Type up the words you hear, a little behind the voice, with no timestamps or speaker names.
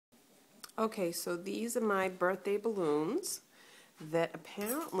Okay, so these are my birthday balloons that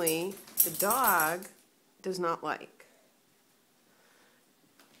apparently the dog does not like.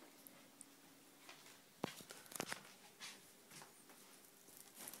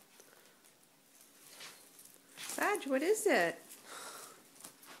 Sarge, what is it?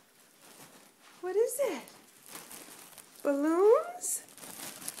 What is it? Balloons?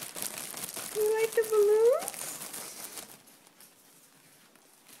 You like the balloons?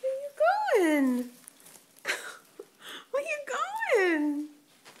 Where you going? Where you going?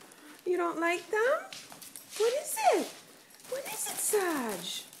 You don't like them? What is it? What is it,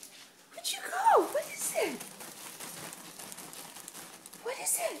 Sarge? Where'd you go? What is it? What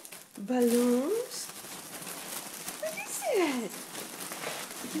is it? Balloons? What is it?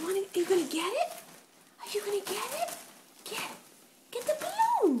 Are you gonna get it? Are you gonna get it? Get it. Get the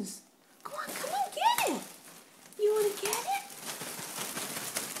balloons. Come on, get it. You wanna get it?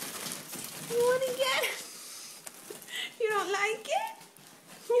 You wanna get it? You don't like it?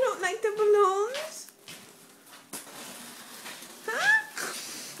 You don't like the balloons? Huh?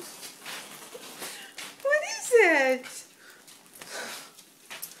 What is it?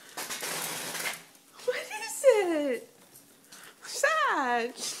 What is it?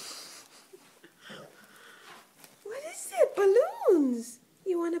 Sarge. What is it? Balloons.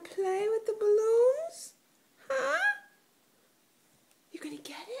 You want to play with the balloons? Huh? You gonna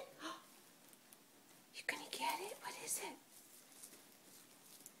get it? You gonna get it? What is it?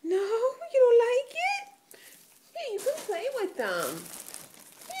 No? You don't like it? Yeah, you can play with them.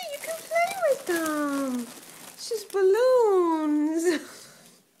 Yeah, you can play with them. It's just balloons.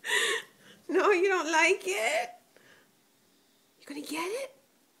 No, you don't like it? You gonna get it?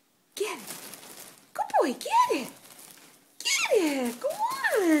 Get it. Good boy, get it. Get it. Go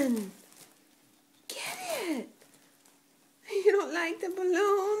on. Get it. You don't like the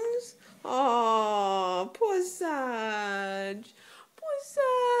balloons? Oh, poor Sarge.